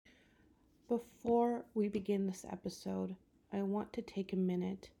Before we begin this episode, I want to take a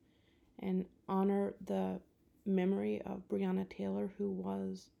minute and honor the memory of Breonna Taylor, who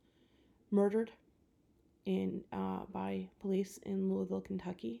was murdered by police in Louisville,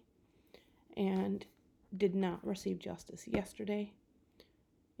 Kentucky, and did not receive justice yesterday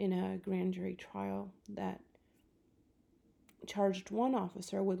in a grand jury trial that charged one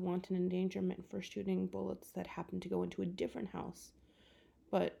officer with wanton endangerment for shooting bullets that happened to go into a different house,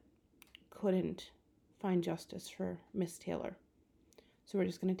 but couldn't find justice for Miss Taylor. So we're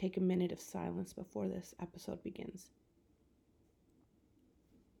just going to take a minute of silence before this episode begins.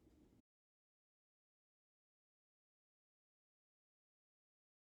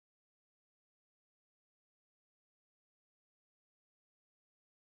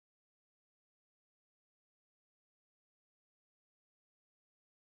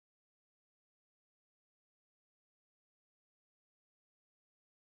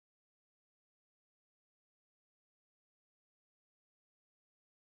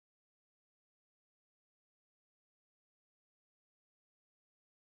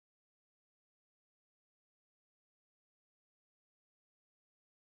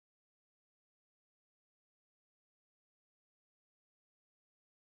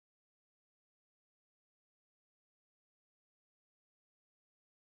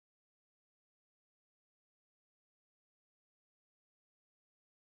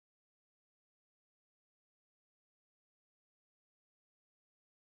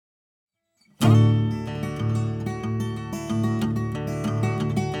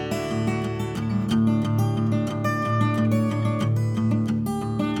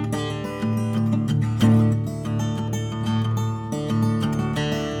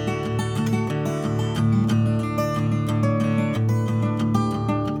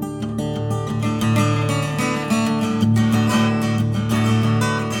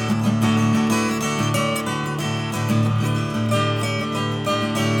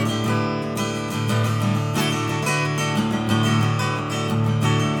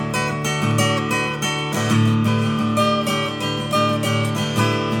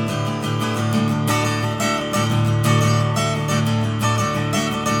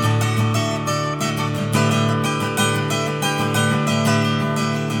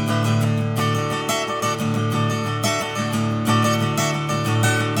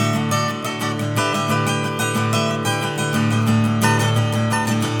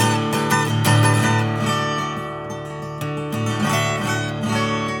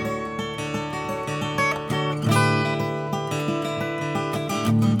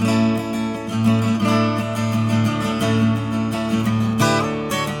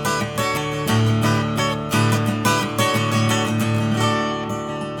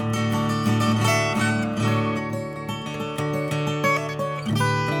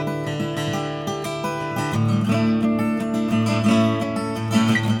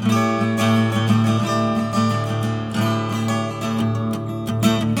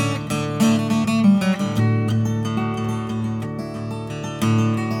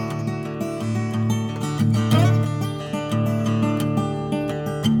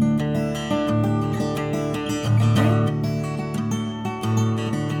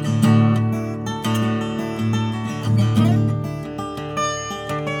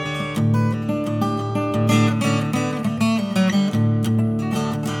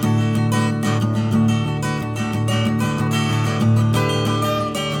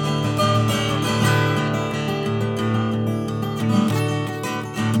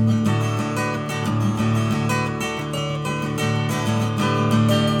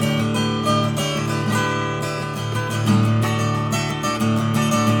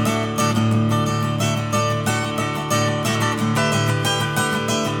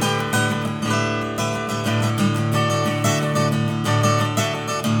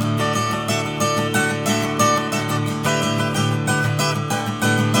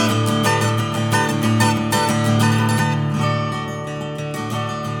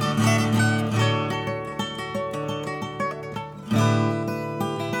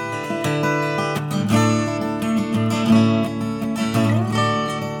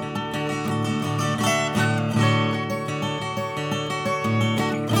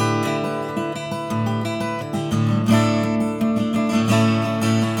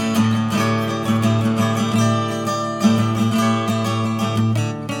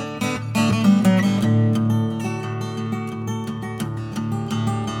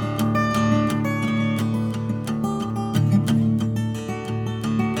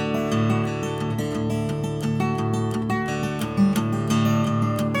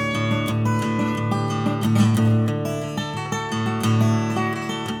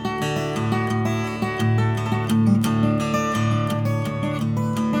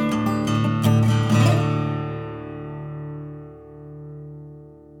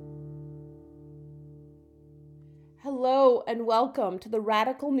 and welcome to the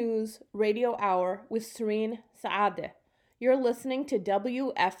Radical News Radio Hour with Serene Saadeh. You're listening to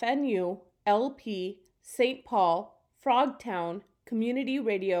WFNU LP St. Paul Frogtown Community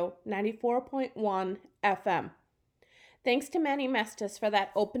Radio 94.1 FM. Thanks to Manny Mestis for that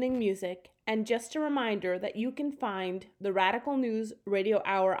opening music, and just a reminder that you can find the Radical News Radio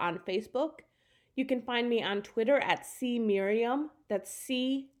Hour on Facebook. You can find me on Twitter at CMiriam, that's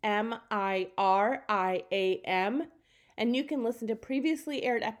CMIRIAM, and you can listen to previously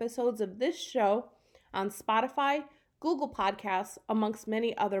aired episodes of this show on Spotify, Google Podcasts, amongst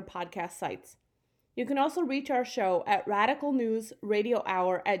many other podcast sites. You can also reach our show at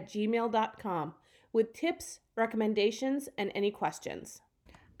radicalnewsradiohour@gmail.com with tips, recommendations, and any questions.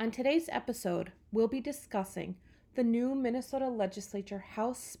 On today's episode, we'll be discussing the new Minnesota Legislature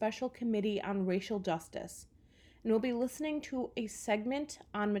House Special Committee on Racial Justice, and we'll be listening to a segment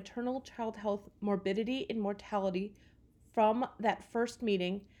on maternal child health morbidity and mortality from that first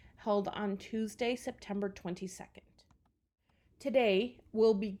meeting held on Tuesday, September 22nd. Today,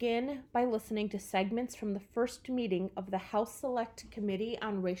 we'll begin by listening to segments from the first meeting of the House Select Committee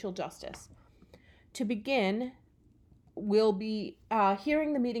on Racial Justice. To begin, we'll be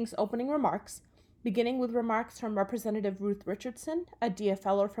hearing the meeting's opening remarks, beginning with remarks from Representative Ruth Richardson, a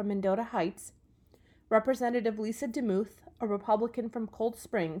DFLer from Mendota Heights, Representative Lisa DeMuth, a Republican from Cold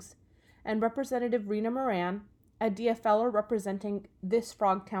Springs, and Representative Rena Moran, a DFLer representing this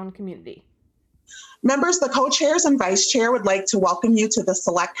Frogtown community. Members, the co-chairs and vice chair would like to welcome you to the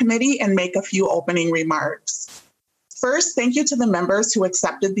Select Committee and make a few opening remarks. First, thank you to the members who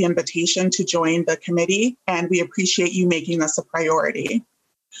accepted the invitation to join the committee, and we appreciate you making this a priority.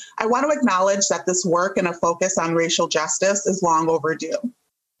 I want to acknowledge that this work and a focus on racial justice is long overdue.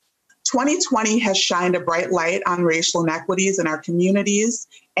 2020 has shined a bright light on racial inequities in our communities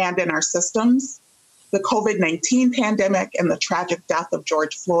and in our systems. The COVID-19 pandemic and the tragic death of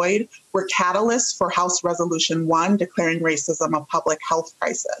George Floyd were catalysts for House Resolution 1 declaring racism a public health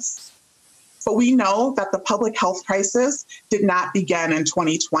crisis. But we know that the public health crisis did not begin in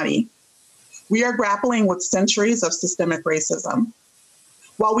 2020. We are grappling with centuries of systemic racism.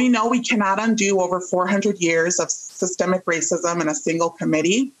 While we know we cannot undo over 400 years of systemic racism in a single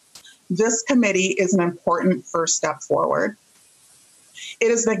committee, this committee is an important first step forward.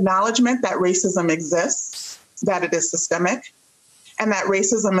 It is an acknowledgement that racism exists, that it is systemic, and that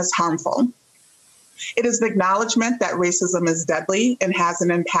racism is harmful. It is an acknowledgement that racism is deadly and has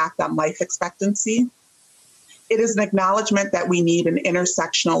an impact on life expectancy. It is an acknowledgement that we need an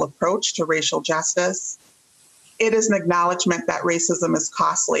intersectional approach to racial justice. It is an acknowledgement that racism is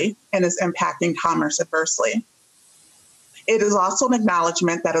costly and is impacting commerce adversely. It is also an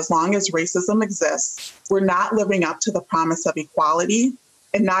acknowledgement that as long as racism exists, we're not living up to the promise of equality,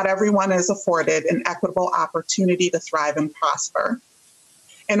 and not everyone is afforded an equitable opportunity to thrive and prosper.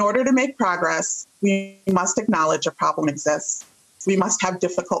 In order to make progress, we must acknowledge a problem exists. We must have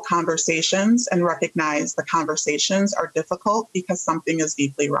difficult conversations and recognize the conversations are difficult because something is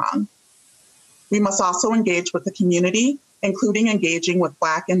deeply wrong. We must also engage with the community, including engaging with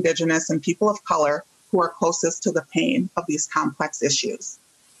Black, Indigenous, and people of color who are closest to the pain of these complex issues.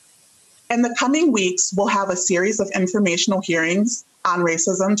 In the coming weeks, we'll have a series of informational hearings on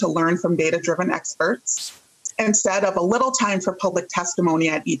racism to learn from data-driven experts. Instead of a little time for public testimony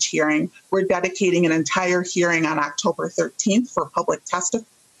at each hearing, we're dedicating an entire hearing on October 13th for public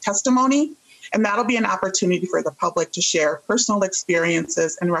testimony, and that'll be an opportunity for the public to share personal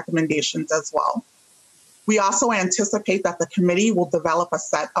experiences and recommendations as well. We also anticipate that the committee will develop a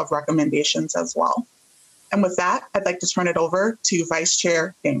set of recommendations as well. And with that, I'd like to turn it over to Vice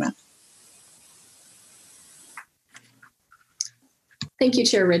Chair Damon. Thank you,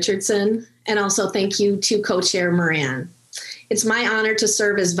 Chair Richardson, and also thank you to Co-Chair Moran. It's my honor to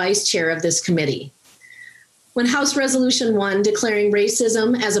serve as Vice Chair of this committee. When House Resolution 1 declaring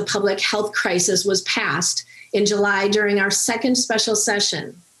racism as a public health crisis was passed in July during our second special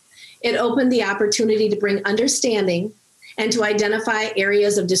session, it opened the opportunity to bring understanding and to identify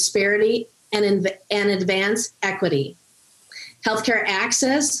areas of disparity and advance equity. Healthcare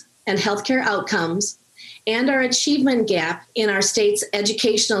access and healthcare outcomes and our achievement gap in our state's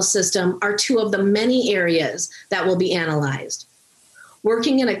educational system are two of the many areas that will be analyzed.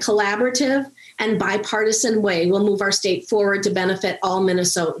 Working in a collaborative and bipartisan way will move our state forward to benefit all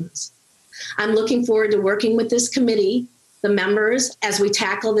Minnesotans. I'm looking forward to working with this committee, the members, as we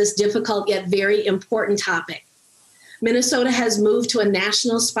tackle this difficult yet very important topic. Minnesota has moved to a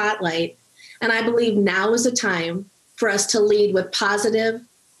national spotlight, and I believe now is the time for us to lead with positive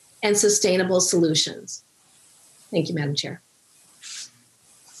and sustainable solutions. Thank you, Madam Chair.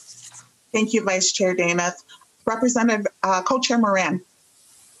 Thank you, Vice Chair Damath. Representative Co-Chair Moran.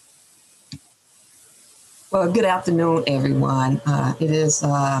 Well, good afternoon, everyone. It is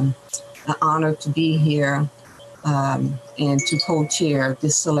an honor to be here and to co-chair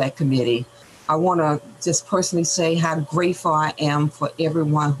this select committee. I want to just personally say how grateful I am for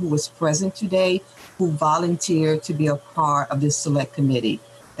everyone who was present today, who volunteered to be a part of this select committee.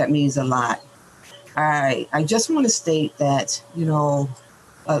 That means a lot. I just want to state that,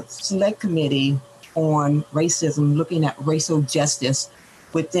 a select committee on racism, looking at racial justice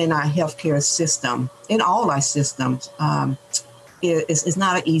within our healthcare system, in all our systems, is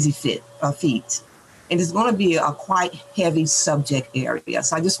not an easy feat. And it's going to be a quite heavy subject area.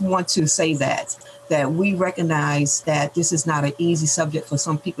 So I just want to say that we recognize that this is not an easy subject for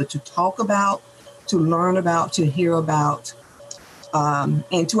some people to talk about, to learn about, to hear about,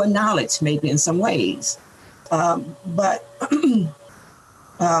 and to acknowledge maybe in some ways. But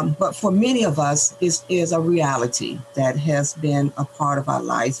for many of us, it is a reality that has been a part of our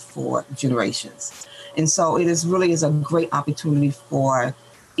lives for generations. And so it is a great opportunity for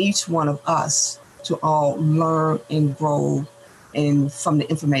each one of us to all learn and grow from the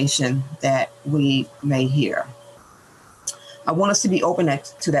information that we may hear. I want us to be open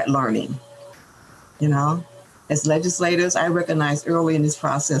to that learning. As legislators, I recognized early in this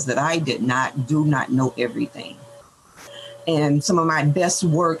process that I do not know everything. And some of my best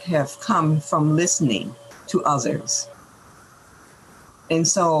work have come from listening to others. And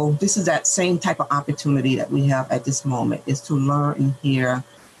so this is that same type of opportunity that we have at this moment, is to learn and hear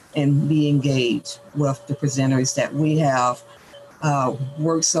and be engaged with the presenters that we have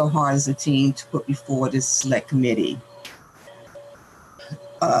worked so hard as a team to put before this select committee.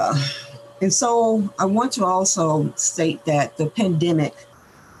 And so I want to also state that the pandemic,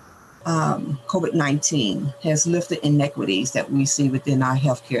 COVID-19, has lifted inequities that we see within our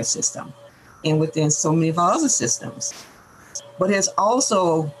healthcare system and within so many of our other systems, but has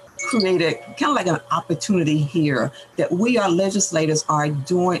also created kind of like an opportunity here that we, our legislators, are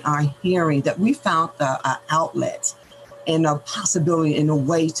doing our hearing, that we found an outlet and a possibility and a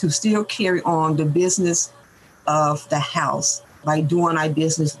way to still carry on the business of the House by doing our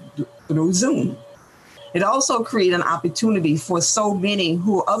business through Zoom. It also created an opportunity for so many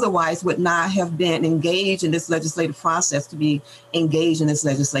who otherwise would not have been engaged in this legislative process to be engaged in this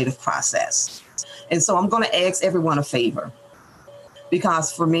legislative process. And so I'm going to ask everyone a favor,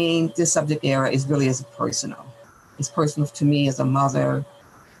 because for me, this subject area is really personal. It's personal to me as a mother,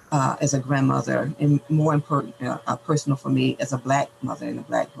 as a grandmother, and more important, personal for me as a Black mother and a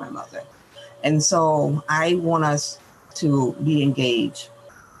Black grandmother. And so I want us to be engaged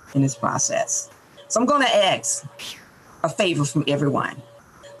in this process. So I'm going to ask a favor from everyone,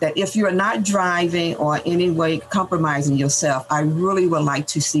 that if you're not driving or in any way compromising yourself, I really would like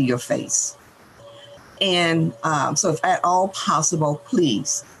to see your face. And so if at all possible,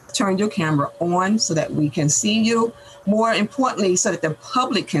 please turn your camera on so that we can see you. More importantly, so that the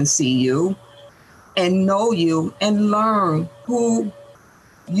public can see you and know you and learn who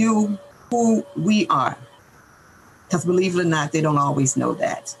we are. Because believe it or not, they don't always know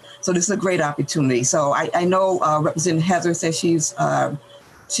that. So this is a great opportunity. So I know Representative Heather says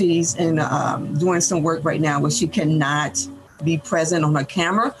she's in doing some work right now where she cannot be present on her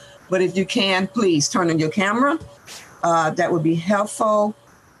camera. But if you can, please turn on your camera. That would be helpful.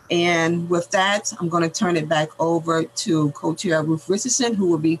 And with that, I'm going to turn it back over to Co-Chair Ruth Richardson, who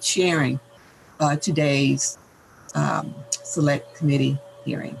will be chairing today's Select Committee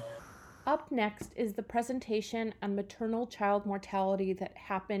hearing. Up next is the presentation on maternal child mortality that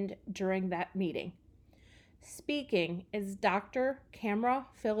happened during that meeting. Speaking is Dr. Camra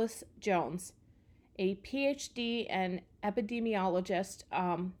Phyllis Jones, a PhD and epidemiologist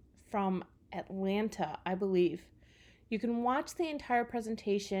from Atlanta, I believe. You can watch the entire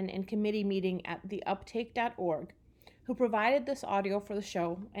presentation and committee meeting at theuptake.org, who provided this audio for the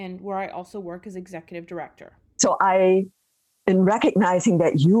show and where I also work as executive director. So in recognizing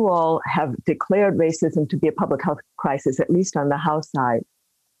that you all have declared racism to be a public health crisis, at least on the House side,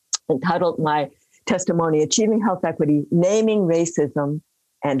 entitled my testimony, Achieving Health Equity, Naming Racism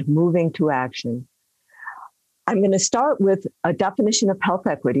and Moving to Action. I'm going to start with a definition of health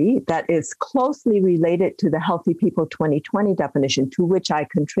equity that is closely related to the Healthy People 2020 definition, to which I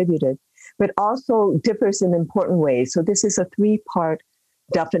contributed, but also differs in important ways. So this is a three-part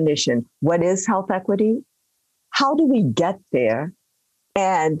definition. What is health equity? How do we get there?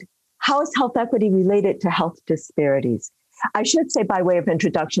 And how is health equity related to health disparities? I should say, by way of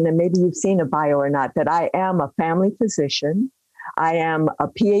introduction, and maybe you've seen a bio or not, that I am a family physician. I am a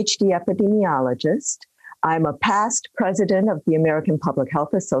PhD epidemiologist. I'm a past president of the American Public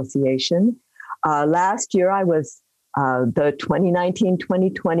Health Association. Last year, I was the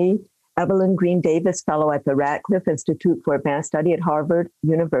 2019-2020 Evelyn Green Davis Fellow at the Radcliffe Institute for Advanced Study at Harvard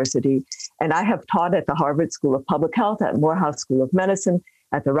University. And I have taught at the Harvard School of Public Health, at Morehouse School of Medicine,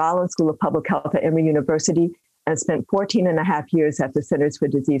 at the Rollins School of Public Health at Emory University, and spent 14 and a half years at the Centers for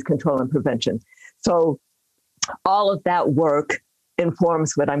Disease Control and Prevention. So all of that work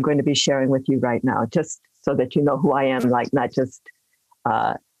informs what I'm going to be sharing with you right now, just so that you know who I am, like not just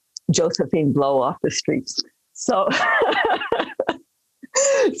Josephine Blow off the streets. So,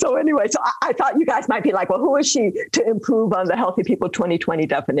 so anyway, so I thought you guys might be like, well, who is she to improve on the Healthy People 2020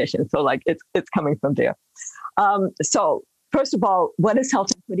 definition? So like it's coming from there. So first of all, what is health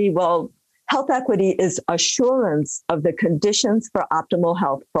equity? Well, health equity is assurance of the conditions for optimal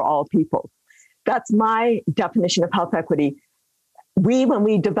health for all people. That's my definition of health equity. When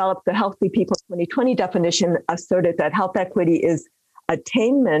we developed the Healthy People 2020 definition, asserted that health equity is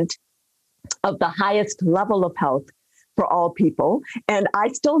attainment of the highest level of health for all people. And I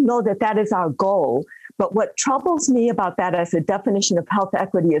still know that that is our goal. But what troubles me about that as a definition of health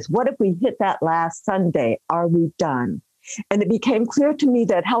equity is, what if we hit that last Sunday? Are we done? And it became clear to me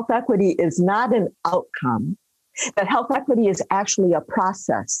that health equity is not an outcome, that health equity is actually a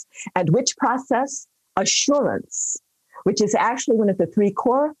process. And which process? Assurance, which is actually one of the three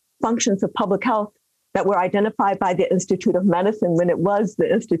core functions of public health that were identified by the Institute of Medicine when it was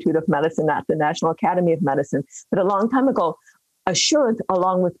the Institute of Medicine, not the National Academy of Medicine. But a long time ago, assurance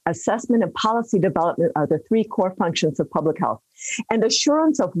along with assessment and policy development are the three core functions of public health. And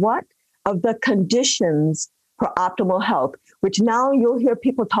assurance of what? Of the conditions for optimal health, which now you'll hear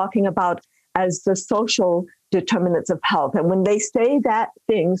people talking about as the social determinants of health. And when they say that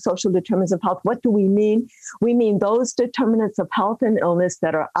thing, social determinants of health, what do we mean? We mean those determinants of health and illness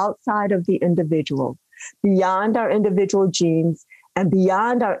that are outside of the individual, beyond our individual genes and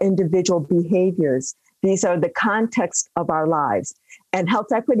beyond our individual behaviors. These are the context of our lives. And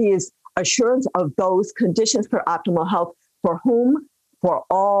health equity is assurance of those conditions for optimal health for whom? For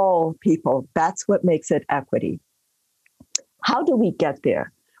all people. That's what makes it equity. How do we get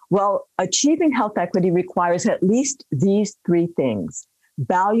there? Well, achieving health equity requires at least these three things: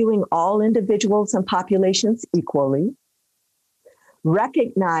 valuing all individuals and populations equally,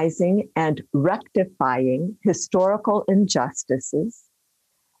 recognizing and rectifying historical injustices,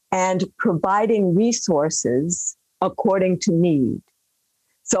 and providing resources according to need.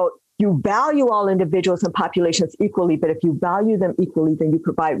 So you value all individuals and populations equally, but if you value them equally, then you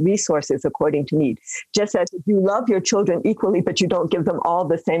provide resources according to need. Just as if you love your children equally, but you don't give them all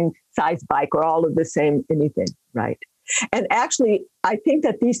the same size bike or all of the same anything, right? And actually, I think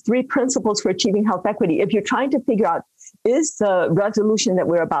that these three principles for achieving health equity, if you're trying to figure out, is the resolution that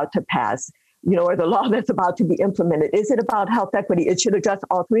we're about to pass, or the law that's about to be implemented, is it about health equity? It should address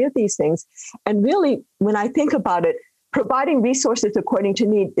all three of these things. And really, when I think about it, providing resources according to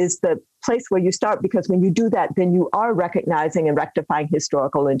need is the place where you start, because when you do that, then you are recognizing and rectifying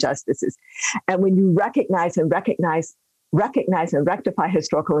historical injustices. And when you recognize and rectify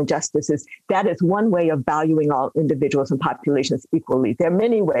historical injustices, that is one way of valuing all individuals and populations equally. There are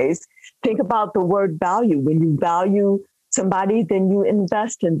many ways. Think about the word value. When you value somebody, then you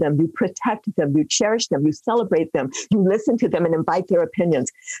invest in them, you protect them, you cherish them, you celebrate them, you listen to them and invite their opinions.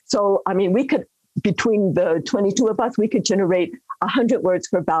 So, I mean, we could, between the 22 of us, we could generate 100 words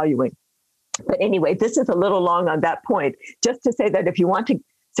for valuing. But anyway, this is a little long on that point. Just to say that if you want to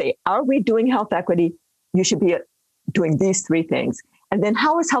say, are we doing health equity? You should be doing these three things. And then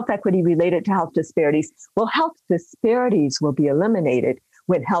how is health equity related to health disparities? Well, health disparities will be eliminated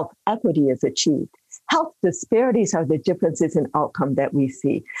when health equity is achieved. Health disparities are the differences in outcome that we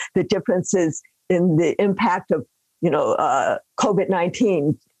see, the differences in the impact of,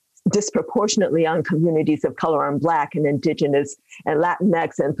 COVID-19 disproportionately on communities of color, on Black and Indigenous and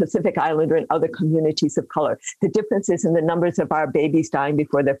Latinx and Pacific Islander and other communities of color. The differences in the numbers of our babies dying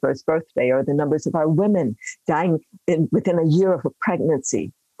before their first birthday, or the numbers of our women dying within a year of a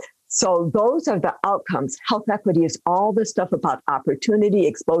pregnancy. So those are the outcomes. Health equity is all the stuff about opportunity,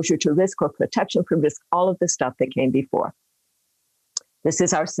 exposure to risk, or protection from risk, all of the stuff that came before. This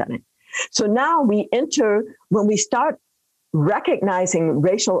is our setting. So now we enter, when we start recognizing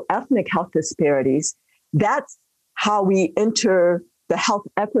racial ethnic health disparities, that's how we enter the health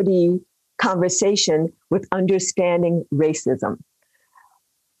equity conversation with understanding racism.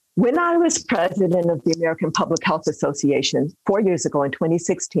 When I was president of the American Public Health Association 4 years ago in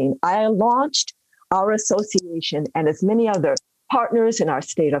 2016, I launched our association and as many other partners in our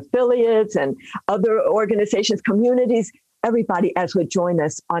state affiliates and other organizations, communities, everybody as would join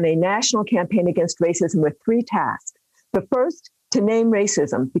us on a national campaign against racism with three tasks. The first to name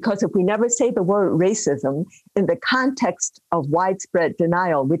racism, because if we never say the word racism in the context of widespread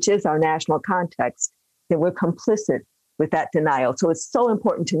denial, which is our national context, then we're complicit with that denial. So it's so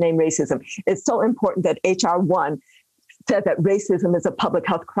important to name racism. It's so important that HR 1 said that racism is a public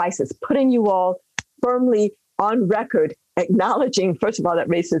health crisis, putting you all firmly on record, acknowledging, first of all, that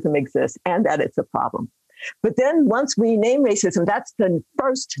racism exists and that it's a problem. But then once we name racism, that's the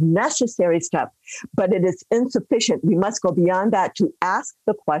first necessary step, but it is insufficient. We must go beyond that to ask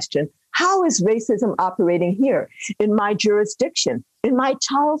the question, how is racism operating here in my jurisdiction, in my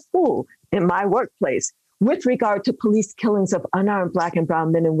child's school, in my workplace, with regard to police killings of unarmed Black and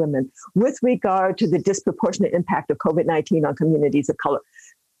brown men and women, with regard to the disproportionate impact of COVID-19 on communities of color?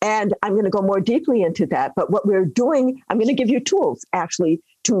 And I'm going to go more deeply into that. But what we're doing, I'm going to give you tools actually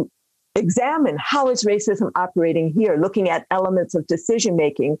to examine how is racism operating here, looking at elements of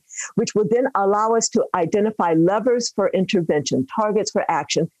decision-making, which will then allow us to identify levers for intervention, targets for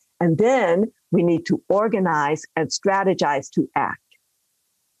action, and then we need to organize and strategize to act.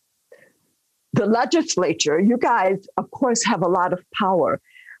 The legislature, you guys, of course, have a lot of power,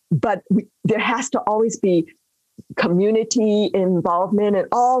 but there has to always be community involvement and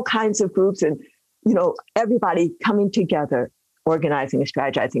all kinds of groups and, everybody coming together, organizing and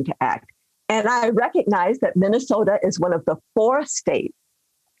strategizing to act. And I recognize that Minnesota is one of the 4 states,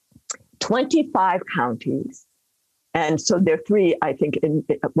 25 counties. And so there are 3, I think,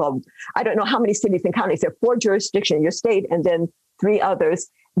 I don't know how many cities and counties. There are 4 jurisdictions in your state and then 3 others.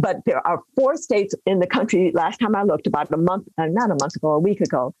 But there are 4 states in the country, last time I looked, about a week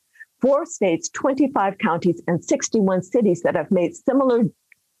ago, 4 states, 25 counties, and 61 cities that have made similar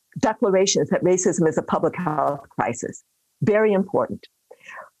declarations that racism is a public health crisis. Very important.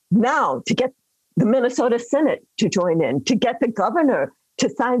 Now, to get the Minnesota Senate to join in, to get the governor to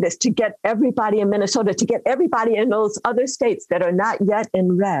sign this, to get everybody in Minnesota, to get everybody in those other states that are not yet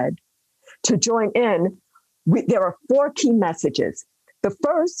in red to join in, there are 4 key messages. The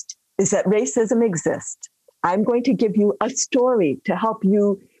first is that racism exists. I'm going to give you a story to help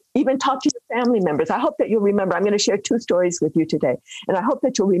you even talk to your family members. I hope that you'll remember. I'm going to share 2 stories with you today. And I hope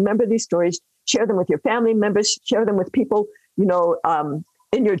that you'll remember these stories, share them with your family members, share them with people,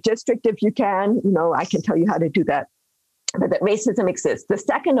 in your district if you can. I can tell you how to do that. But that racism exists. The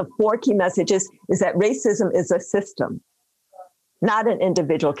second of 4 key messages is that racism is a system, not an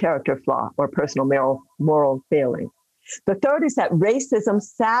individual character flaw or personal moral failing. The third is that racism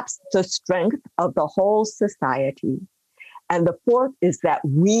saps the strength of the whole society. And the fourth is that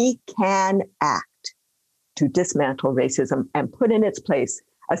we can act to dismantle racism and put in its place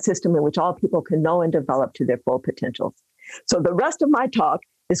a system in which all people can know and develop to their full potentials. So the rest of my talk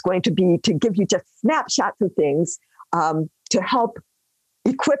is going to be to give you just snapshots of things to help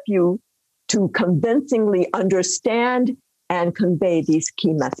equip you to convincingly understand and convey these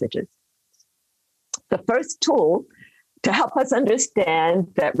key messages. The first tool to help us understand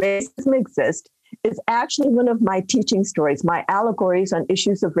that racism exists is actually one of my teaching stories, my allegories on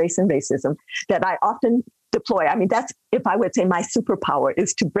issues of race and racism that I often deploy. I mean, that's, if I would say, my superpower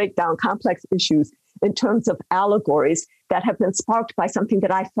is to break down complex issues in terms of allegories that have been sparked by something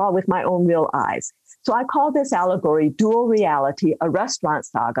that I saw with my own real eyes. So I call this allegory Dual Reality, a restaurant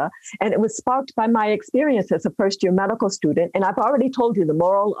saga, and it was sparked by my experience as a first-year medical student. And I've already told you the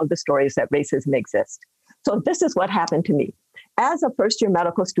moral of the story is that racism exists. So this is what happened to me. As a first-year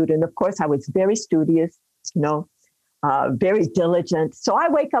medical student, of course, I was very studious, very diligent. So I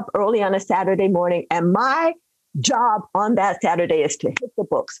wake up early on a Saturday morning, and my job on that Saturday is to hit the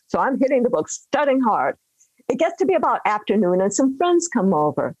books. So I'm hitting the books, studying hard. It gets to be about afternoon, and some friends come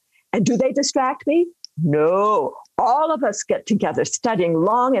over. And do they distract me? No. All of us get together studying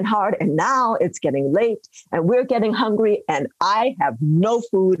long and hard, and now it's getting late, and we're getting hungry, and I have no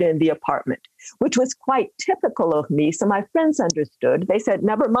food in the apartment, which was quite typical of me. So my friends understood. They said,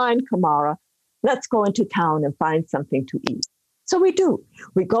 never mind, Kamara, let's go into town and find something to eat. So we do.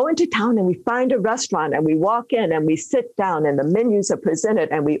 We go into town and we find a restaurant and we walk in and we sit down and the menus are presented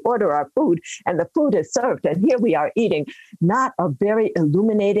and we order our food and the food is served. And here we are eating not a very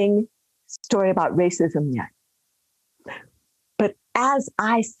illuminating story about racism yet. But as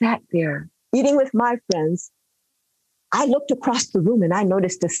I sat there eating with my friends, I looked across the room and I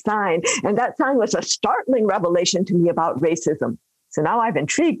noticed a sign, and that sign was a startling revelation to me about racism. So now I've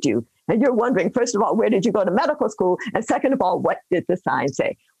intrigued you. And you're wondering, first of all, where did you go to medical school? And second of all, what did the sign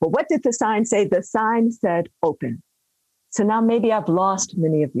say? Well, what did the sign say? The sign said open. So now maybe I've lost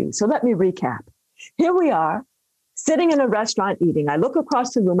many of you. So let me recap. Here we are, sitting in a restaurant eating. I look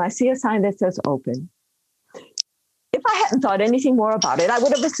across the room. I see a sign that says open. If I hadn't thought anything more about it, I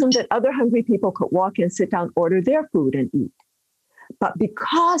would have assumed that other hungry people could walk in, sit down, order their food and eat. But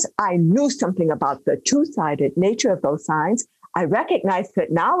because I knew something about the two-sided nature of those signs, I recognized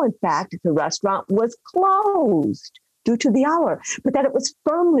that now, in fact, the restaurant was closed due to the hour, but that it was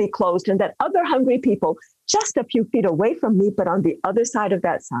firmly closed and that other hungry people just a few feet away from me, but on the other side of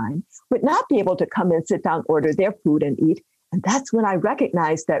that sign, would not be able to come and sit down, order their food and eat. And that's when I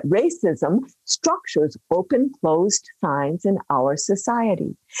recognized that racism structures open, closed signs in our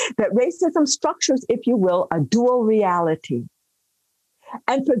society. That racism structures, if you will, a dual reality.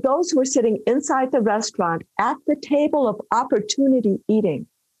 And for those who are sitting inside the restaurant at the table of opportunity eating,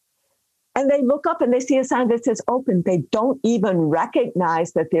 and they look up and they see a sign that says open, they don't even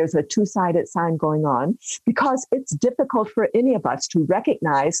recognize that there's a two-sided sign going on because it's difficult for any of us to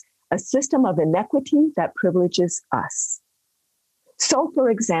recognize a system of inequity that privileges us. So, for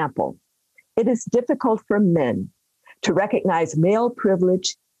example, it is difficult for men to recognize male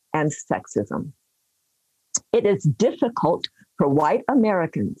privilege and sexism. It is difficult for white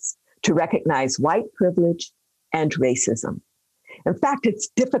Americans to recognize white privilege and racism. In fact, it's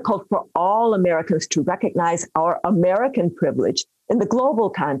difficult for all Americans to recognize our American privilege in the global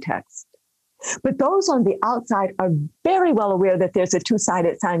context. But those on the outside are very well aware that there's a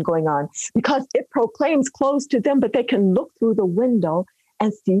two-sided sign going on because it proclaims closed to them, but they can look through the window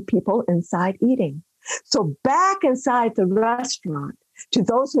and see people inside eating. So back inside the restaurant, to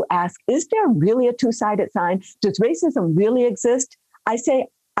those who ask, is there really a two-sided sign? Does racism really exist? I say,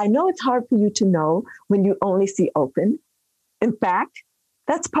 I know it's hard for you to know when you only see open. In fact,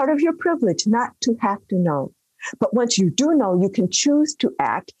 that's part of your privilege, not to have to know. But once you do know, you can choose to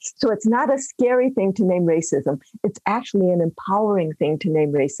act. So it's not a scary thing to name racism. It's actually an empowering thing to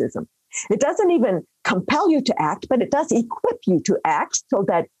name racism. It doesn't even compel you to act, but it does equip you to act so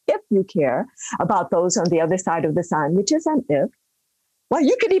that if you care about those on the other side of the sign, which is an if, well,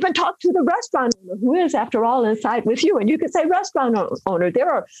 you could even talk to the restaurant owner who is, after all, inside with you. And you could say, restaurant owner, there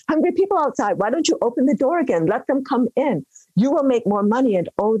are hungry people outside. Why don't you open the door again? Let them come in. You will make more money and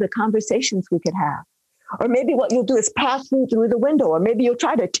the conversations we could have. Or maybe what you'll do is pass through the window, or maybe you'll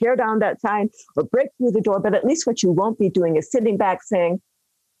try to tear down that sign or break through the door. But at least what you won't be doing is sitting back saying,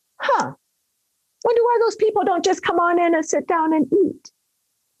 wonder why those people don't just come on in and sit down and eat.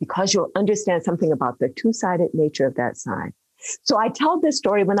 Because you'll understand something about the two-sided nature of that sign. So I tell this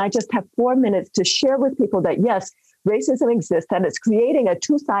story when I just have 4 minutes to share with people that, yes, racism exists, and it's creating a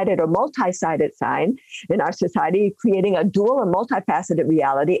two-sided or multi-sided sign in our society, creating a dual or multifaceted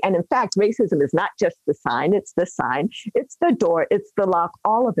reality. And in fact, racism is not just the sign, it's the door, it's the lock,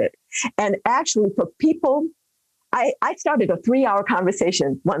 all of it. And actually for people, I started a 3-hour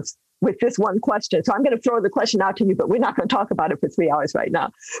conversation once with this one question. So I'm going to throw the question out to you, but we're not going to talk about it for 3 hours right now.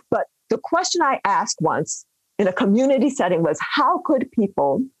 But the question I asked once in a community setting was, how could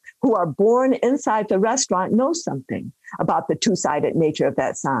people who are born inside the restaurant know something about the two-sided nature of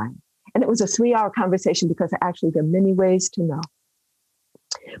that sign? And it was a 3-hour conversation because actually there are many ways to know.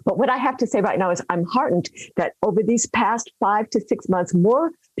 But what I have to say right now is I'm heartened that over these past 5 to 6 months,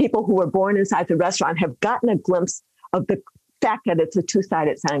 more people who were born inside the restaurant have gotten a glimpse of the fact that it's a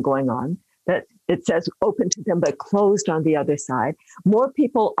two-sided sign going on, that it says open to them, but closed on the other side. More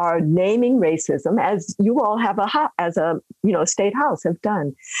people are naming racism, as you all have as a state house have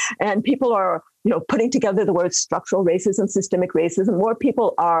done. And people are, putting together the words structural racism, systemic racism. More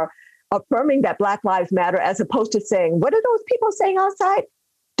people are affirming that Black Lives Matter, as opposed to saying, what are those people saying outside?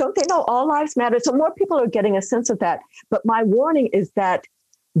 Don't they know all lives matter? So more people are getting a sense of that. But my warning is that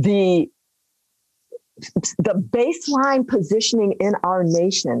the baseline positioning in our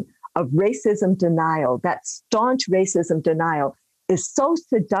nation of racism denial, that staunch racism denial, is so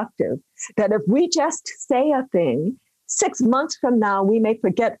seductive that if we just say a thing, 6 months from now, we may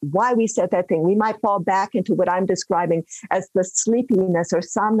forget why we said that thing. We might fall back into what I'm describing as the sleepiness or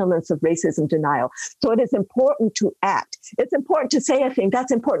somnolence of racism denial. So it is important to act. It's important to say a thing.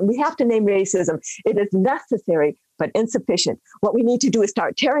 That's important. We have to name racism. It is necessary, but insufficient. What we need to do is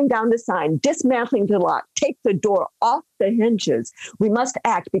start tearing down the sign, dismantling the lock, take the door off the hinges. We must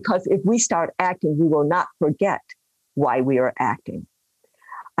act, because if we start acting, we will not forget why we are acting.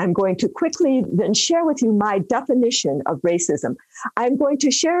 I'm going to quickly then share with you my definition of racism. I'm going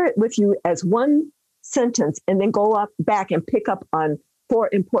to share it with you as one sentence and then go back and pick up on 4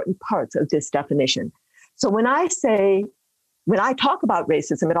 important parts of this definition. So when I talk about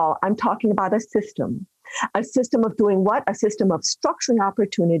racism at all, I'm talking about a system of doing what? A system of structuring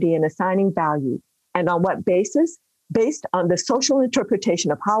opportunity and assigning value. And on what basis? Based on the social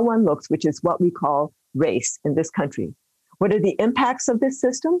interpretation of how one looks, which is what we call race in this country. What are the impacts of this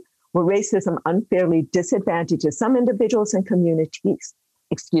system? Well, racism unfairly disadvantages some individuals and communities,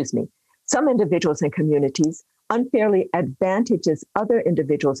 unfairly advantages other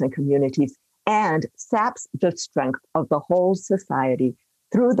individuals and communities and saps the strength of the whole society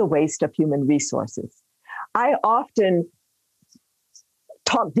through the waste of human resources. I often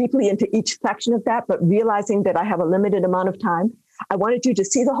talk deeply into each section of that, but realizing that I have a limited amount of time, I wanted you to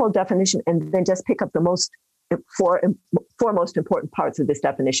see the whole definition and then just pick up the four most important parts of this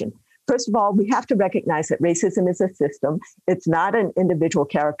definition. First of all, we have to recognize that racism is a system. It's not an individual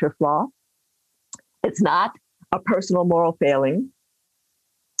character flaw. It's not a personal moral failing.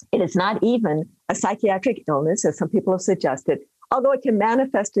 It is not even a psychiatric illness, as some people have suggested, although it can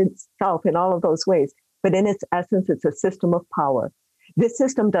manifest itself in all of those ways. But in its essence, it's a system of power. This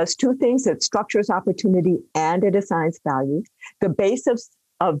system does two things. It structures opportunity and it assigns value. The basis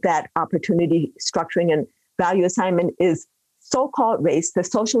of that opportunity structuring and value assignment is so-called race, the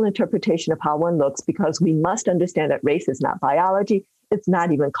social interpretation of how one looks, because we must understand that race is not biology. It's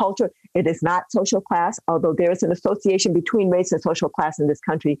not even culture. It is not social class, although there is an association between race and social class in this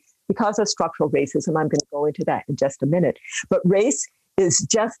country because of structural racism. I'm going to go into that in just a minute. But race is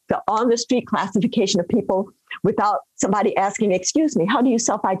just the on-the-street classification of people without somebody asking, excuse me, how do you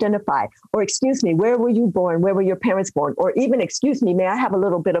self-identify? Or excuse me, where were you born? Where were your parents born? Or even, excuse me, may I have a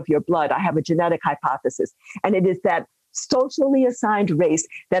little bit of your blood? I have a genetic hypothesis. And it is that socially assigned race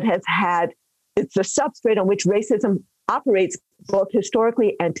that has had, it's the substrate on which racism operates both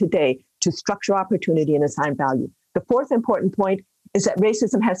historically and today to structure opportunity and assign value. The fourth important point is that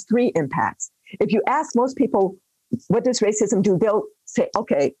racism has three impacts. If you ask most people, what does racism do? They'll say,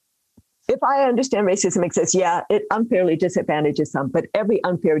 okay, if I understand racism exists, yeah, it unfairly disadvantages some, but every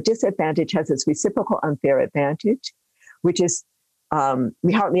unfair disadvantage has its reciprocal unfair advantage, which is,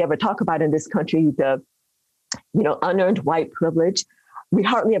 we hardly ever talk about in this country, the unearned white privilege. We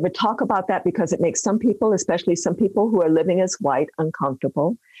hardly ever talk about that because it makes some people, especially some people who are living as white,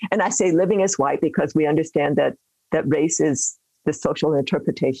 uncomfortable. And I say living as white because we understand that race is the social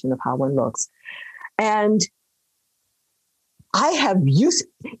interpretation of how one looks. And I have used,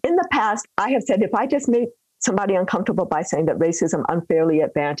 in the past, I have said, if I just made somebody uncomfortable by saying that racism unfairly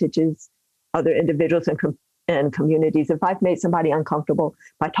advantages other individuals and communities, if I've made somebody uncomfortable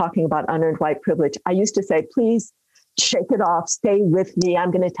by talking about unearned white privilege, I used to say, please shake it off, stay with me.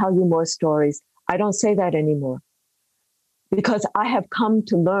 I'm going to tell you more stories. I don't say that anymore because I have come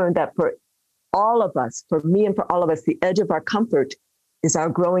to learn that for all of us, for me and for all of us, the edge of our comfort is our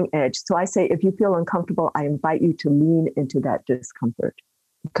growing edge. So I say, if you feel uncomfortable, I invite you to lean into that discomfort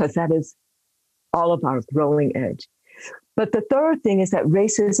because that is all of our growing edge. But the third thing is that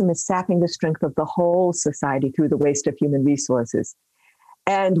racism is sapping the strength of the whole society through the waste of human resources.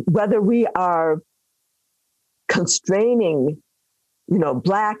 And whether we are constraining,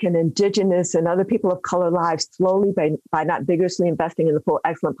 Black and Indigenous and other people of color lives slowly by not vigorously investing in the full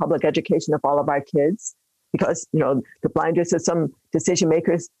excellent public education of all of our kids, because, the blinders of some decision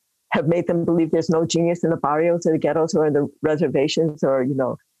makers have made them believe there's no genius in the barrios or the ghettos or in the reservations or, in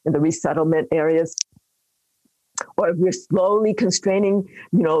the resettlement areas. Or we're slowly constraining,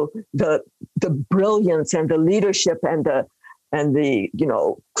 the brilliance and the leadership and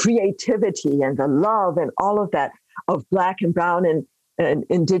the creativity and the love and all of that of Black and Brown and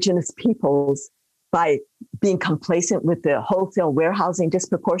Indigenous peoples by being complacent with the wholesale warehousing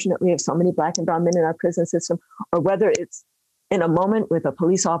disproportionately of so many Black and Brown men in our prison system, or whether it's in a moment with a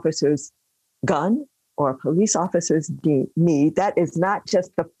police officer's gun or a police officer's knee, that is not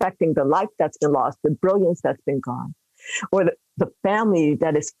just affecting the life that's been lost, the brilliance that's been gone, or the family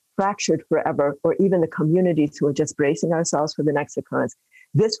that is fractured forever, or even the communities who are just bracing ourselves for the next occurrence.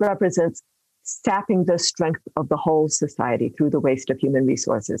 This represents sapping the strength of the whole society through the waste of human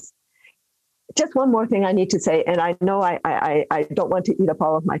resources. Just one more thing I need to say, and I know I don't want to eat up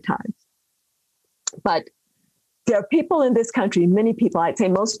all of my time, but there are people in this country, many people, I'd say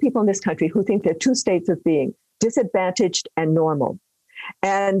most people in this country, who think there are two states of being, disadvantaged and normal.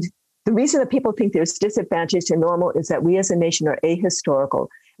 And the reason that people think there's disadvantaged and normal is that we as a nation are ahistorical.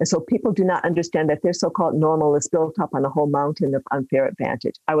 And so people do not understand that their so-called normal is built up on a whole mountain of unfair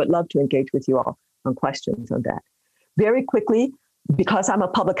advantage. I would love to engage with you all on questions on that. Very quickly, because I'm a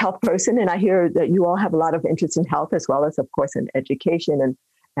public health person and I hear that you all have a lot of interest in health as well as, of course, in education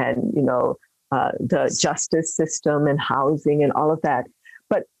and the justice system and housing and all of that.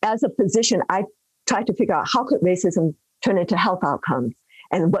 But as a physician, I try to figure out how could racism turn into health outcomes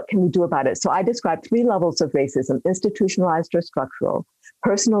and what can we do about it? So I described 3 levels of racism: institutionalized or structural,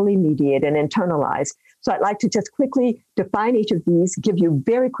 personally mediated, and internalized. So I'd like to just quickly define each of these, give you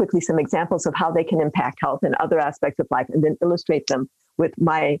very quickly some examples of how they can impact health and other aspects of life, and then illustrate them with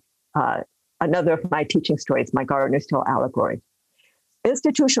my another of my teaching stories, my Gardner's Hill allegory.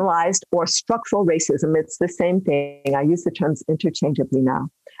 Institutionalized or structural racism, it's the same thing. I use the terms interchangeably now.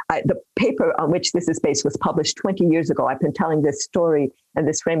 The paper on which this is based was published 20 years ago. I've been telling this story and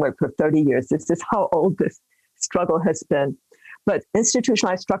this framework for 30 years. This is how old this struggle has been. But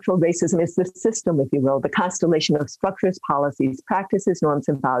institutionalized structural racism is the system, if you will, the constellation of structures, policies, practices, norms,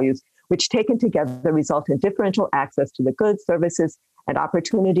 and values, which taken together result in differential access to the goods, services, and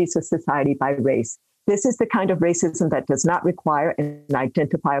opportunities of society by race. This is the kind of racism that does not require an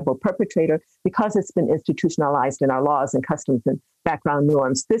identifiable perpetrator because it's been institutionalized in our laws and customs and background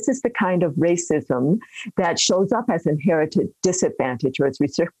norms. This is the kind of racism that shows up as inherited disadvantage or as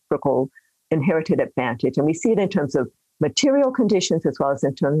reciprocal inherited advantage. And we see it in terms of material conditions as well as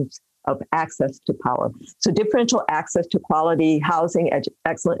in terms of access to power. So differential access to quality housing,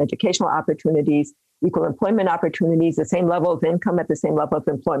 excellent educational opportunities, equal employment opportunities, the same level of income at the same level of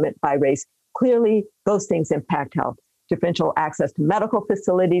employment by race. Clearly, those things impact health. Differential access to medical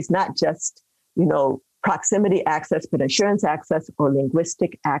facilities, not just, proximity access, but insurance access or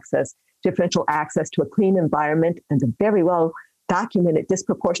linguistic access. Differential access to a clean environment and the very well documented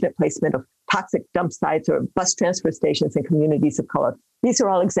disproportionate placement of toxic dump sites or bus transfer stations in communities of color. These are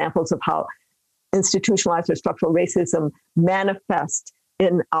all examples of how institutionalized or structural racism manifests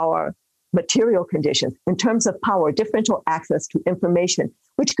in our material conditions. In terms of power, differential access to information,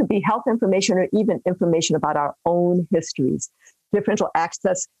 which could be health information or even information about our own histories. Differential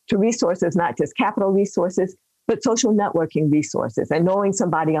access to resources, not just capital resources, but social networking resources and knowing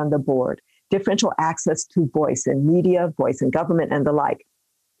somebody on the board. Differential access to voice in media, voice in government, and the like.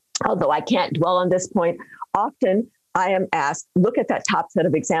 Although I can't dwell on this point, often I am asked, look at that top set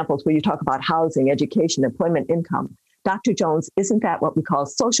of examples where you talk about housing, education, employment, income. Dr. Jones, isn't that what we call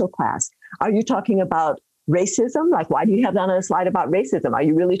social class? Are you talking about racism? Like, why do you have that on a slide about racism? Are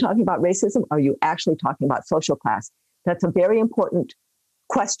you really talking about racism? Or are you actually talking about social class? That's a very important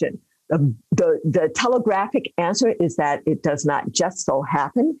question. The telegraphic answer is that it does not just so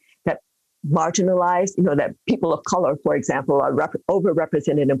happen that marginalized, that people of color, for example, are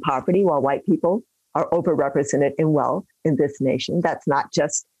overrepresented in poverty while white people are overrepresented in wealth in this nation. That's not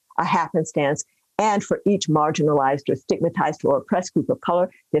just a happenstance. And for each marginalized or stigmatized or oppressed group of color,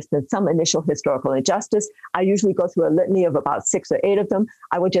 there's been some initial historical injustice. I usually go through a litany of about 6 or 8 of them.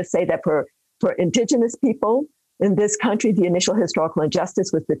 I would just say that for indigenous people in this country, the initial historical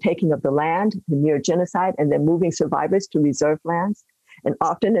injustice was the taking of the land, the near genocide, and then moving survivors to reserve lands. And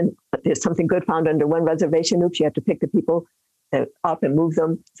often, and there's something good found under one reservation, you have to pick the people up and move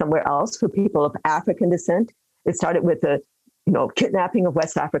them somewhere else. For people of African descent, it started with the kidnapping of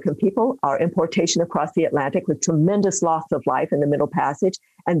West African people, our importation across the Atlantic with tremendous loss of life in the Middle Passage,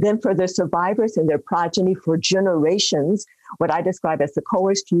 and then for their survivors and their progeny for generations, what I describe as the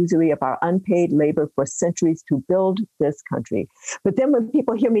coerced usury of our unpaid labor for centuries to build this country. But then when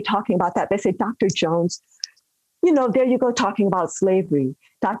people hear me talking about that, they say, Dr. Jones, there you go talking about slavery.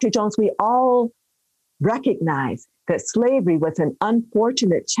 Dr. Jones, we all recognize that slavery was an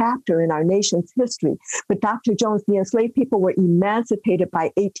unfortunate chapter in our nation's history. But Dr. Jones, the enslaved people were emancipated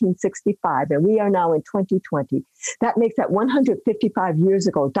by 1865, and we are now in 2020. That makes that 155 years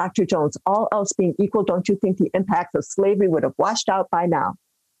ago. Dr. Jones, all else being equal, don't you think the impacts of slavery would have washed out by now?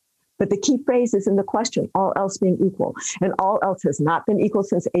 But the key phrase is in the question, all else being equal. And all else has not been equal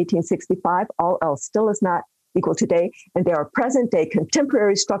since 1865. All else still is not equal today. And there are present day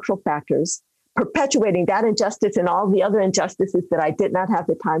contemporary structural factors perpetuating that injustice and all the other injustices that I did not have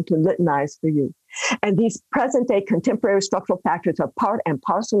the time to litanize for you. And these present day contemporary structural factors are part and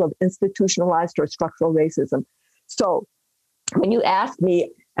parcel of institutionalized or structural racism. So when you ask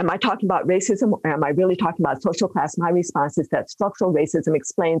me, am I talking about racism or am I really talking about social class? My response is that structural racism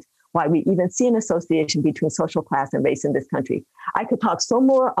explains why we even see an association between social class and race in this country. I could talk so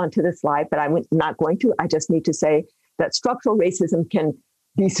more onto this slide, but I'm not going to. I just need to say that structural racism can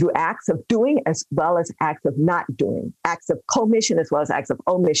be through acts of doing as well as acts of not doing, acts of commission as well as acts of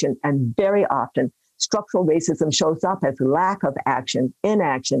omission. And very often, structural racism shows up as lack of action,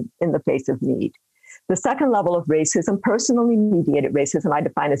 inaction in the face of need. The second level of racism, personally mediated racism, I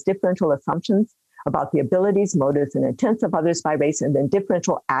define as differential assumptions about the abilities, motives, and intents of others by race, and then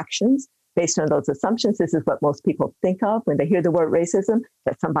differential actions based on those assumptions. This is what most people think of when they hear the word racism,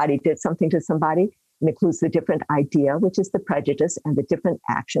 that somebody did something to somebody. It includes the different idea, which is the prejudice, and the different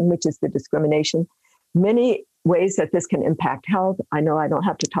action, which is the discrimination. Many ways that this can impact health. I know I don't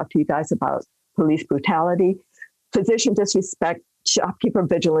have to talk to you guys about police brutality, physician disrespect, shopkeeper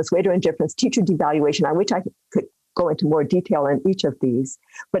vigilance, waiter indifference, teacher devaluation. I wish I could go into more detail in each of these,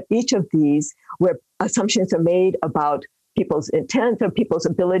 but each of these where assumptions are made about people's intent or people's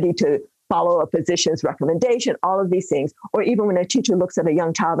ability to follow a physician's recommendation, all of these things. Or even when a teacher looks at a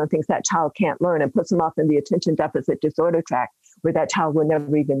young child and thinks that child can't learn and puts them off in the attention deficit disorder track, where that child will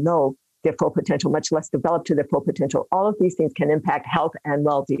never even know their full potential, much less develop to their full potential. All of these things can impact health and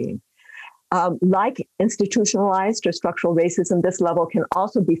well-being. Like institutionalized or structural racism, this level can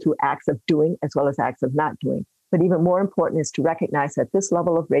also be through acts of doing as well as acts of not doing. But even more important is to recognize that this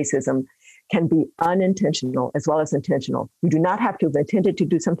level of racism can be unintentional as well as intentional. You do not have to have intended to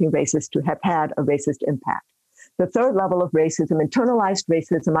do something racist to have had a racist impact. The third level of racism, internalized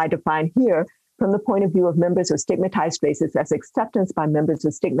racism, I define here from the point of view of members of stigmatized races as acceptance by members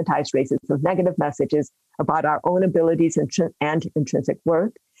of stigmatized races of negative messages about our own abilities and intrinsic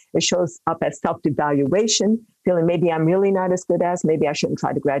worth. It shows up as self-devaluation, feeling maybe I'm really not as good as, maybe I shouldn't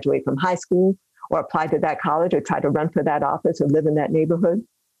try to graduate from high school or apply to that college or try to run for that office or live in that neighborhood.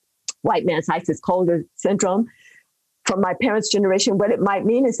 White man's ice is colder syndrome. From my parents' generation, what it might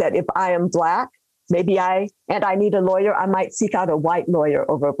mean is that if I am Black, maybe I need a lawyer, I might seek out a white lawyer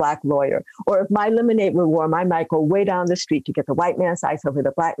over a Black lawyer. Or if my lemonade were warm, I might go way down the street to get the white man's ice over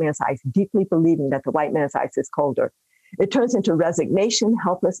the Black man's ice, deeply believing that the white man's ice is colder. It turns into resignation,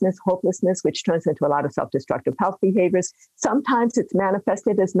 helplessness, hopelessness, which turns into a lot of self-destructive health behaviors. Sometimes it's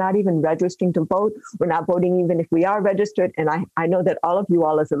manifested as not even registering to vote. We're not voting even if we are registered. And I know that all of you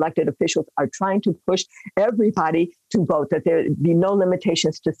all as elected officials are trying to push everybody to vote, that there be no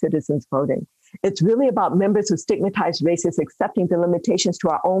limitations to citizens voting. It's really about members of stigmatized races accepting the limitations to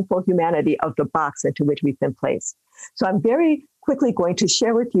our own full humanity of the box into which we've been placed. So I'm very quickly going to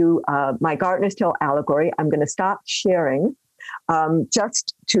share with you my Gardner's Tale allegory. I'm going to stop sharing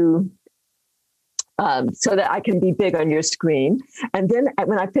just to so that I can be big on your screen. And then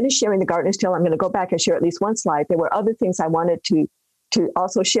when I finish sharing the Gardner's Tale, I'm going to go back and share at least one slide. There were other things I wanted to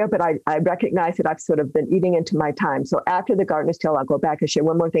also share, but I recognize that I've sort of been eating into my time. So after the Gardner's Tale, I'll go back and share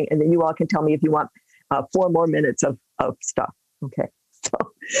one more thing, and then you all can tell me if you want 4 more minutes of stuff. Okay.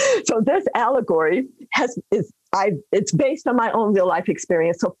 So this allegory it's based on my own real life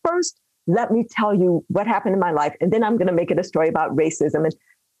experience. So first, let me tell you what happened in my life, and then I'm going to make it a story about racism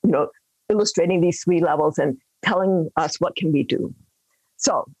and, illustrating these 3 levels and telling us what can we do.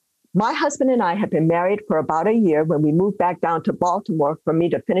 So my husband and I had been married for about a year when we moved back down to Baltimore for me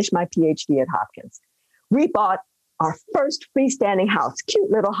to finish my PhD at Hopkins. We bought our first freestanding house,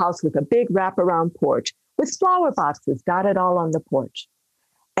 cute little house with a big wraparound porch with flower boxes dotted all on the porch.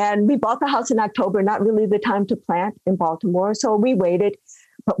 And we bought the house in October, not really the time to plant in Baltimore. So we waited.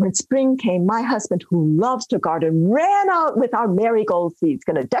 But when spring came, my husband, who loves to garden, ran out with our marigold seeds,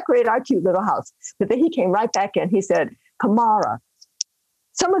 going to decorate our cute little house. But then he came right back in. He said, Kamara,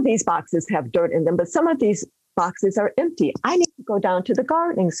 some of these boxes have dirt in them, but some of these boxes are empty. I need to go down to the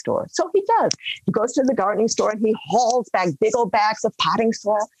gardening store. So he does. He goes to the gardening store and he hauls back big old bags of potting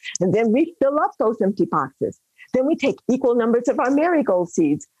soil. And then we fill up those empty boxes. Then we take equal numbers of our marigold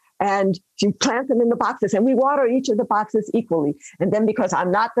seeds and you plant them in the boxes and we water each of the boxes equally. And then because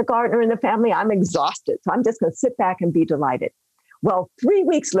I'm not the gardener in the family, I'm exhausted. So I'm just going to sit back and be delighted. Well, 3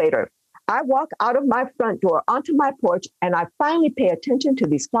 weeks later, I walk out of my front door onto my porch and I finally pay attention to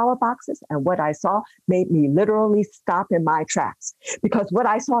these flower boxes. And what I saw made me literally stop in my tracks, because what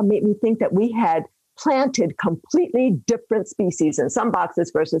I saw made me think that we had planted completely different species in some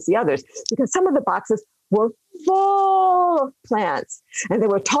boxes versus the others, because some of the boxes were full of plants and they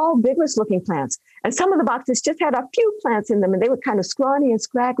were tall, vigorous looking plants. And some of the boxes just had a few plants in them and they were kind of scrawny and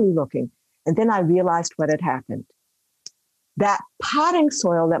scraggly looking. And then I realized what had happened. That potting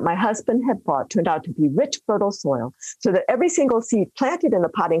soil that my husband had bought turned out to be rich, fertile soil, so that every single seed planted in the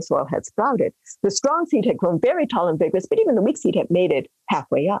potting soil had sprouted. The strong seed had grown very tall and vigorous, but even the weak seed had made it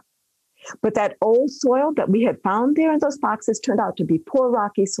halfway up. But that old soil that we had found there in those boxes turned out to be poor,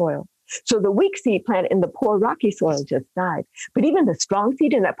 rocky soil. So the weak seed planted in the poor, rocky soil just died. But even the strong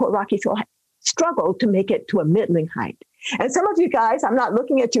seed in that poor, rocky soil struggled to make it to a middling height. And some of you guys, I'm not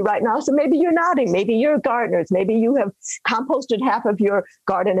looking at you right now, so maybe you're nodding. Maybe you're gardeners. Maybe you have composted half of your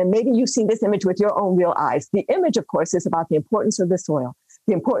garden, and maybe you've seen this image with your own real eyes. The image, of course, is about the importance of the soil,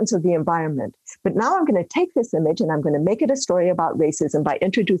 the importance of the environment. But now I'm going to take this image and I'm going to make it a story about racism by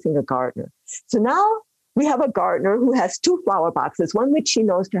introducing a gardener. So now we have a gardener who has 2 flower boxes, one which she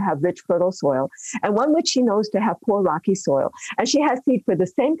knows to have rich, fertile soil, and one which she knows to have poor, rocky soil. And she has seed for the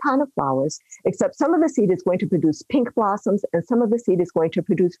same kind of flowers, except some of the seed is going to produce pink blossoms and some of the seed is going to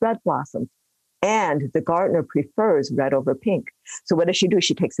produce red blossoms. And the gardener prefers red over pink. So what does she do?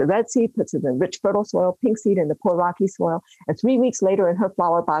 She takes the red seed, puts it in rich, fertile soil, pink seed in the poor, rocky soil. And 3 weeks later in her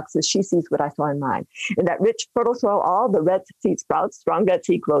flower boxes, she sees what I saw in mine. In that rich, fertile soil, all the red seed sprouts, strong red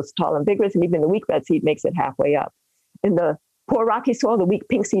seed grows tall and vigorous, and even the weak red seed makes it halfway up. In the Poor rocky soil, the weak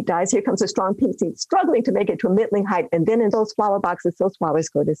pink seed dies. Here comes a strong pink seed, struggling to make it to a middling height. And then in those flower boxes, those flowers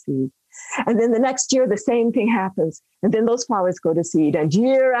go to seed. And then the next year, the same thing happens. And then those flowers go to seed. And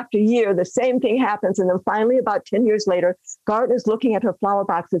year after year, the same thing happens. And then finally, about 10 years later, Gardner's looking at her flower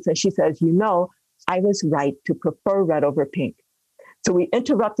boxes and she says, you know, I was right to prefer red over pink. So we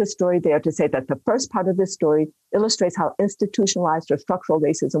interrupt the story there to say that the first part of this story illustrates how institutionalized or structural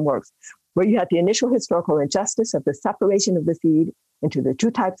racism works, where you have the initial historical injustice of the separation of the seed into the two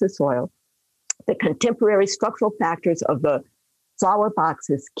types of soil, the contemporary structural factors of the flower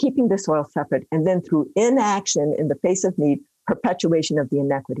boxes keeping the soil separate, and then through inaction in the face of need, perpetuation of the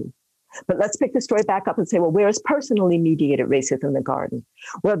inequity. But let's pick the story back up and say, well, where is personally mediated racism in the garden?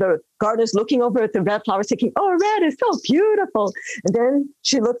 Well, the gardener's looking over at the red flowers thinking, oh, red is so beautiful. And then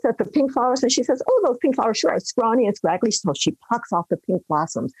she looks at the pink flowers and she says, oh, those pink flowers sure are scrawny and scraggly. So she plucks off the pink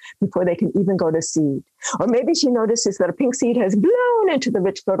blossoms before they can even go to seed. Or maybe she notices that a pink seed has blown into the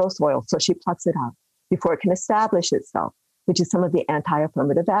rich, fertile soil. So she plucks it out before it can establish itself, which is some of the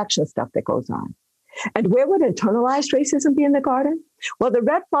anti-affirmative action stuff that goes on. And where would internalized racism be in the garden? Well, the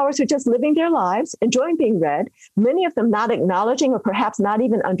red flowers are just living their lives, enjoying being red, many of them not acknowledging or perhaps not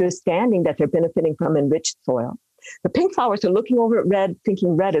even understanding that they're benefiting from enriched soil. The pink flowers are looking over at red,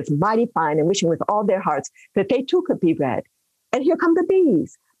 thinking red is mighty fine and wishing with all their hearts that they too could be red. And here come the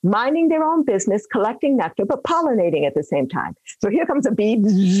bees, minding their own business, collecting nectar, but pollinating at the same time. So here comes a bee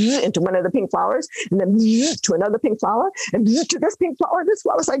into one of the pink flowers, and then to another pink flower, and to this pink flower. This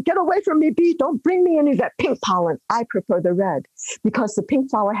flower's like, get away from me, bee. Don't bring me any of that pink pollen. I prefer the red, because the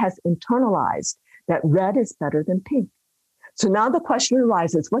pink flower has internalized that red is better than pink. So now the question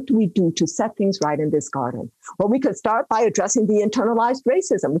arises, what do we do to set things right in this garden? Well, we could start by addressing the internalized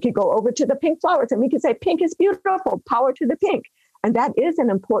racism. We could go over to the pink flowers and we could say, pink is beautiful, power to the pink. And that is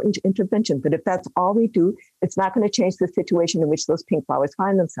an important intervention. But if that's all we do, it's not going to change the situation in which those pink flowers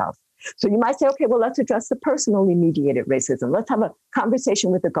find themselves. So you might say, okay, well, let's address the personally mediated racism. Let's have a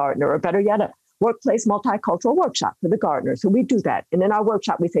conversation with the gardener, or better yet, a workplace multicultural workshop for the gardener. So we do that. And in our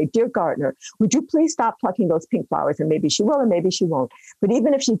workshop, we say, dear gardener, would you please stop plucking those pink flowers? And maybe she will, and maybe she won't. But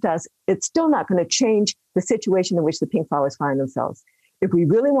even if she does, it's still not going to change the situation in which the pink flowers find themselves. If we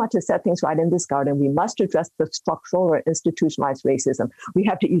really want to set things right in this garden, we must address the structural or institutionalized racism. We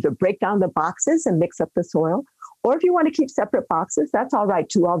have to either break down the boxes and mix up the soil, or if you want to keep separate boxes, that's all right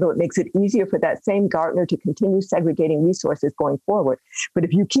too, although it makes it easier for that same gardener to continue segregating resources going forward. But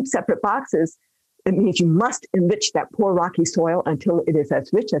if you keep separate boxes, it means you must enrich that poor rocky soil until it is as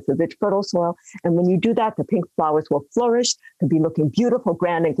rich as the rich fertile soil. And when you do that, the pink flowers will flourish to be looking beautiful,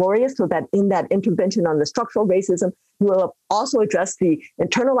 grand, and glorious, so that in that intervention on the structural racism, you will also address the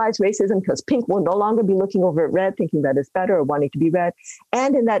internalized racism, because pink will no longer be looking over at red, thinking red is better or wanting to be red.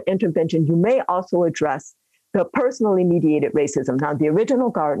 And in that intervention, you may also address the personally mediated racism. Now, the original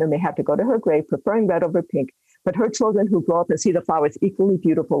gardener may have to go to her grave preferring red over pink, but her children who grow up and see the flowers equally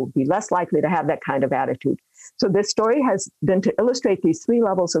beautiful will be less likely to have that kind of attitude. So this story has been to illustrate these three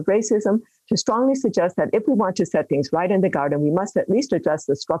levels of racism, to strongly suggest that if we want to set things right in the garden, we must at least address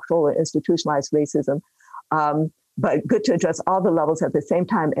the structural or institutionalized racism, but good to address all the levels at the same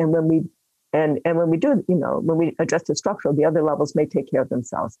time. And when we do, when we address the structural, the other levels may take care of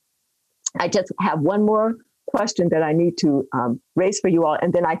themselves. I just have one more question that I need to raise for you all,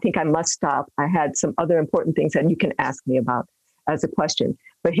 and then I think I must stop. I had some other important things that you can ask me about as a question.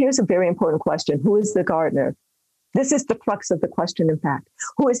 But here's a very important question. Who is the gardener? This is the crux of the question, in fact.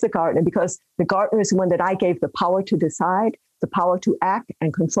 Who is the gardener? Because the gardener is the one that I gave the power to decide, the power to act,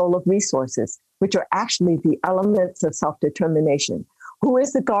 and control of resources, which are actually the elements of self-determination. Who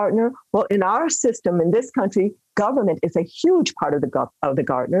is the gardener? Well, in our system, in this country, government is a huge part of the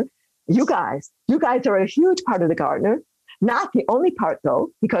gardener. You guys are a huge part of the gardener. Not the only part, though,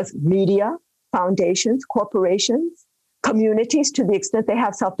 because media, foundations, corporations, communities, to the extent they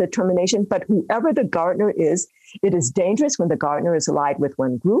have self-determination, but whoever the gardener is, it is dangerous when the gardener is allied with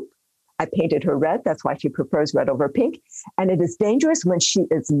one group. I painted her red. That's why she prefers red over pink. And it is dangerous when she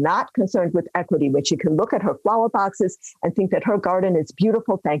is not concerned with equity, when she can look at her flower boxes and think that her garden is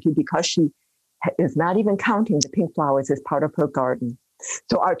beautiful, thank you, because she is not even counting the pink flowers as part of her garden.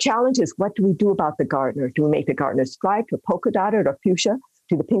 So our challenge is, what do we do about the gardener? Do we make the gardener striped or polka dotted or fuchsia?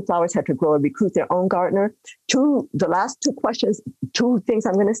 Do the pink flowers have to grow or recruit their own gardener? The last two questions, two things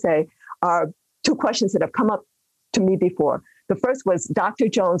I'm going to say are two questions that have come up to me before. The first was, Dr.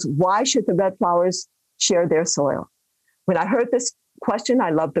 Jones, why should the red flowers share their soil? When I heard this question,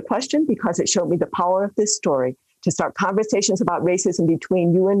 I loved the question because it showed me the power of this story to start conversations about racism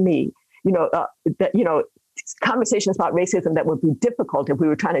between you and me. Conversations about racism that would be difficult if we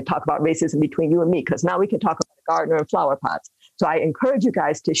were trying to talk about racism between you and me, because now we can talk about the gardener and flower pots. So I encourage you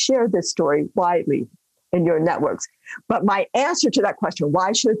guys to share this story widely in your networks. But my answer to that question,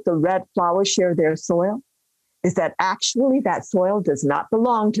 why should the red flowers share their soil, is that actually that soil does not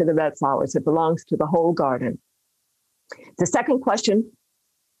belong to the red flowers. It belongs to the whole garden. The second question,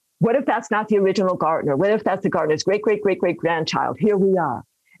 what if that's not the original gardener? What if that's the gardener's great-great-great-great-grandchild? Here we are.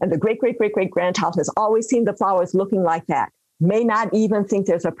 And the great-great-great-great-grandchild has always seen the flowers looking like that, may not even think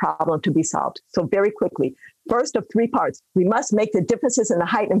there's a problem to be solved. So very quickly, first of three parts, we must make the differences in the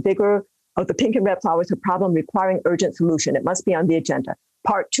height and vigor of the pink and red flowers a problem requiring urgent solution. It must be on the agenda.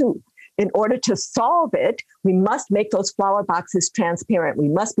 Part two, in order to solve it, we must make those flower boxes transparent. We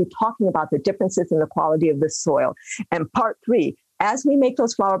must be talking about the differences in the quality of the soil. And part three, as we make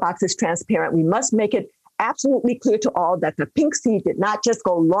those flower boxes transparent, we must make it absolutely clear to all that the pink seed did not just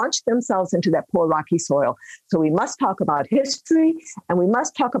go launch themselves into that poor rocky soil. So we must talk about history, and we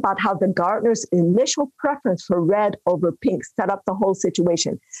must talk about how the gardener's initial preference for red over pink set up the whole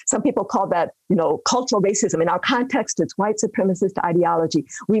situation. Some people call that, cultural racism. In our context, it's white supremacist ideology.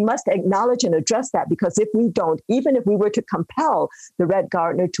 We must acknowledge and address that, because if we don't, even if we were to compel the red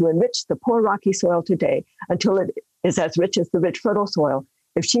gardener to enrich the poor rocky soil today until it is as rich as the rich fertile soil,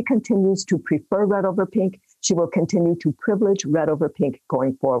 if she continues to prefer red over pink, she will continue to privilege red over pink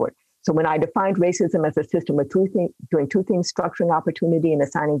going forward. So when I defined racism as a system of doing two things, structuring opportunity and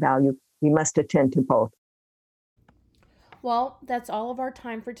assigning value, we must attend to both. Well, that's all of our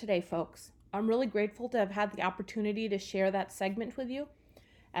time for today, folks. I'm really grateful to have had the opportunity to share that segment with you,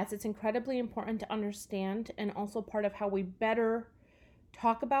 as it's incredibly important to understand and also part of how we better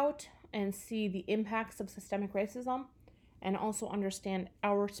talk about and see the impacts of systemic racism, and also understand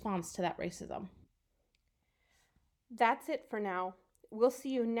our response to that racism. That's it for now. We'll see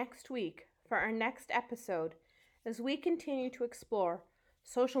you next week for our next episode as we continue to explore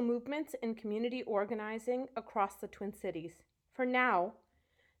social movements and community organizing across the Twin Cities. For now,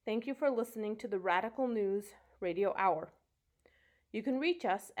 thank you for listening to the Radical News Radio Hour. You can reach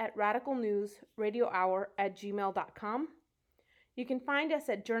us at radicalnewsradiohour@gmail.com. You can find us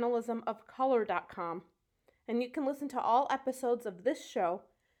at journalismofcolor.com. And you can listen to all episodes of this show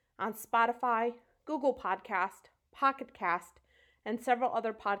on Spotify, Google Podcast, Pocket Cast, and several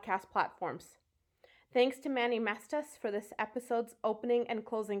other podcast platforms. Thanks to Manny Mestas for this episode's opening and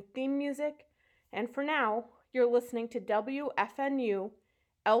closing theme music. And for now, you're listening to WFNU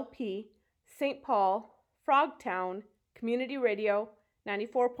LP St. Paul, Frogtown, Community Radio,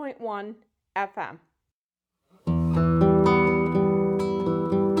 94.1 FM.